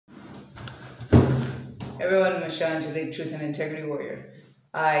Everyone, I'm Sean, your big truth and integrity warrior.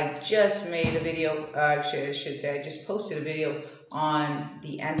 I just made a video, actually I should say I just posted a video on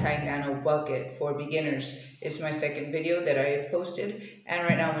the anti-nano bucket for beginners. It's my second video that I posted, and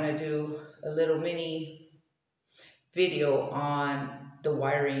right now I'm going to do a little mini video on the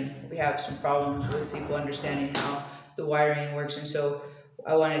wiring. We have some problems with people understanding how the wiring works, and so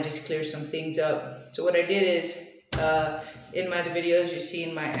I want to just clear some things up. So what I did is, in my other videos, you see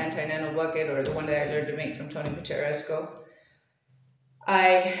in my anti-nano bucket, or the one that I learned to make from Pantalleresco,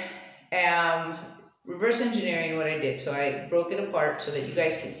 I am reverse engineering what I did. So I broke it apart so that you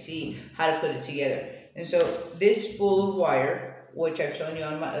guys can see how to put it together. And so this spool of wire, which I've shown you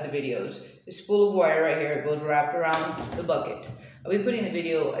on my other videos, this spool of wire right here, it goes wrapped around the bucket. I'll be putting the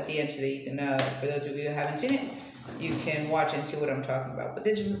video at the end so that you can, for those of you who haven't seen it, you can watch and see what I'm talking about. But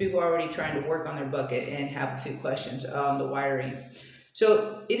this is for people already trying to work on their bucket and have a few questions on the wiring.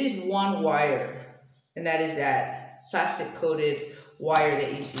 So it is one wire, and that is that plastic coated wire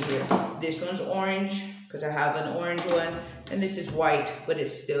that you see here. This one's orange because I have an orange one, and this is white, but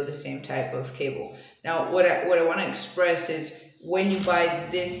it's still the same type of cable. Now what I want to express is, when you buy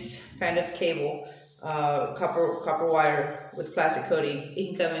this kind of cable, copper wire with plastic coating,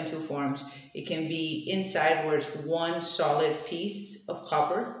 it can come in two forms. It can be inside, where it's one solid piece of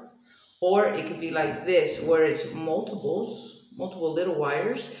copper, or it could be like this, where it's multiple little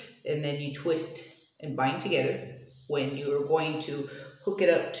wires, and then you twist and bind together when you're going to hook it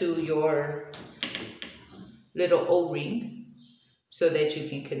up to your little O-ring so that you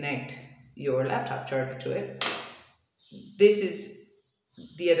can connect your laptop charger to it. This is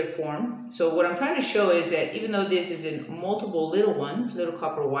the other form. So what I'm trying to show is that even though this is in multiple little ones, little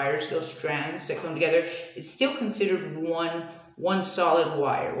copper wires, little strands that come together, it's still considered one solid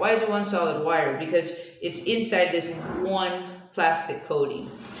wire. Why is it one solid wire? Because it's inside this one plastic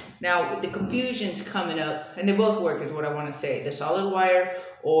coating. Now the confusion's coming up, and they both work is what I want to say. The solid wire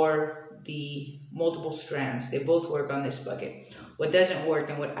or the multiple strands, they both work on this bucket. What doesn't work,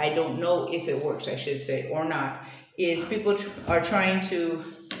 and what I don't know if it works, I should say, or not, is people are trying to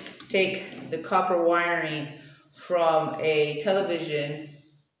take the copper wiring from a television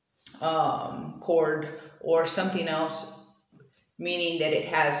cord or something else, meaning that it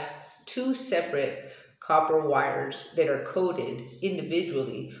has two separate copper wires that are coded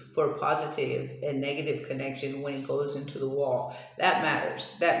individually for positive and negative connection when it goes into the wall. That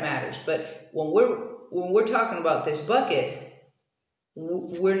matters. But when we're talking about this bucket,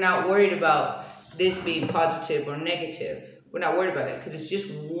 we're not worried about this being positive or negative. We're not worried about that because it's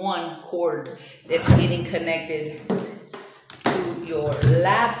just one cord that's getting connected to your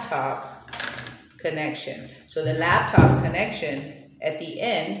laptop connection. So the laptop connection at the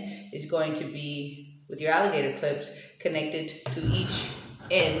end is going to be, with your alligator clips, connected to each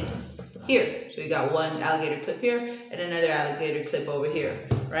end here. So you got one alligator clip here and another alligator clip over here,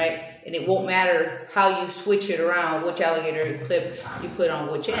 right? And it won't matter how you switch it around, which alligator clip you put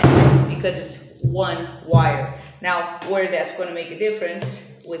on which end, because it's one wire. Now, where that's going to make a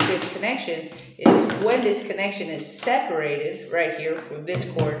difference with this connection is when this connection is separated right here from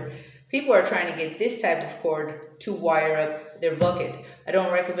this cord. People are trying to get this type of cord to wire up their bucket. I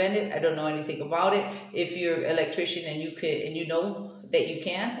don't recommend it. I don't know anything about it. If you're an electrician and you know that you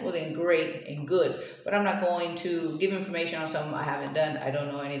can, well then great and good. But I'm not going to give information on something I haven't done, I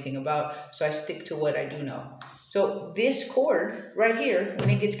don't know anything about, so I stick to what I do know. So this cord right here, when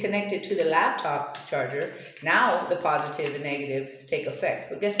it gets connected to the laptop charger, now the positive and negative take effect.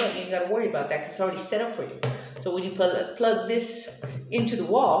 But guess what? You ain't got to worry about that because it's already set up for you. So when you plug this into the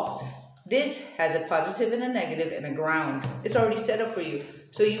wall, this has a positive and a negative and a ground. It's already set up for you.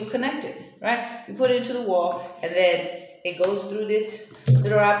 So you connect it, right? You put it into the wall, and then it goes through this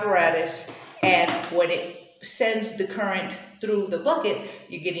little apparatus, and when it sends the current through the bucket,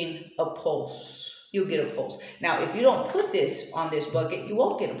 you're getting a pulse. You'll get a pulse. Now, if you don't put this on this bucket, you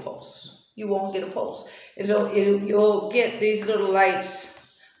won't get a pulse. You won't get a pulse. And so you'll get these little lights.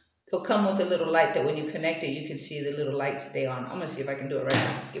 They'll come with a little light that when you connect it, you can see the little light stay on. I'm going to see if I can do it right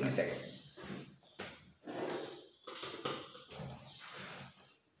now. Give me a second.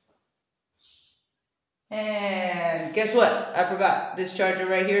 And guess what? I forgot. This charger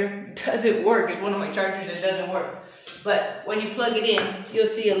right here doesn't work. It's one of my chargers that doesn't work. But when you plug it in, you'll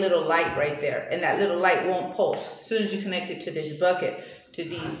see a little light right there. And that little light won't pulse. As soon as you connect it to this bucket, to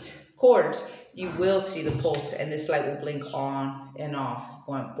these cords, you will see the pulse. And this light will blink on and off,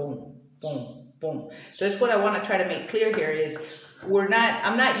 going boom, boom, boom. So that's what I want to try to make clear here is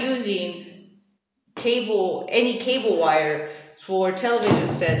I'm not using any cable wire for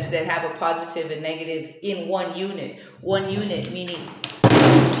television sets that have a positive and negative in one unit. One unit meaning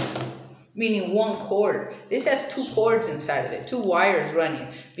meaning one cord. This has two cords inside of it, two wires running,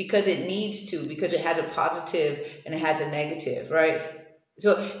 because it needs to, because it has a positive and it has a negative, right?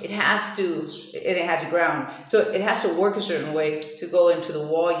 So it has to, and it has a ground. So it has to work a certain way to go into the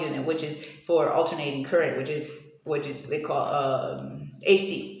wall unit, which is for alternating current, which is they call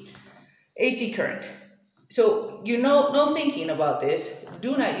AC current. So no thinking about this.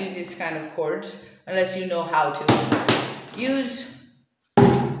 Do not use this kind of cords unless you know how to. Use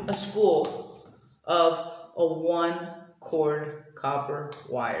a spool of a 1-cord copper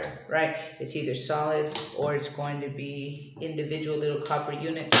wire, right? It's either solid or it's going to be individual little copper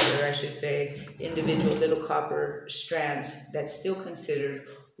units, or I should say individual little copper strands. That's still considered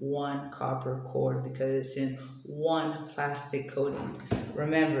 1 copper cord because it's in 1 plastic coating.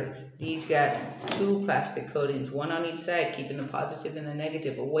 Remember, these got 2 plastic coatings, one on each side, keeping the positive and the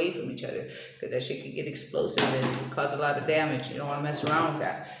negative away from each other, because that shit can get explosive and it can cause a lot of damage. You don't want to mess around with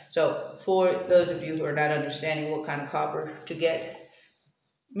that. So for those of you who are not understanding what kind of copper to get,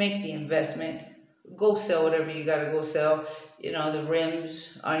 make the investment. Go sell whatever you got to go sell. You know, the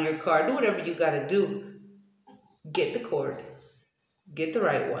rims on your car. Do whatever you got to do. Get the cord. Get the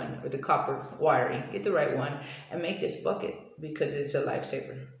right one, or the copper wiring. Get the right one and make this bucket, because it's a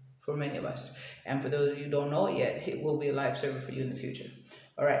lifesaver for many of us. And for those of you who don't know it yet, it will be a lifesaver for you in the future.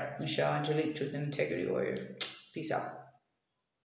 All right, Michelle Angelique, Truth and Integrity Warrior. Peace out.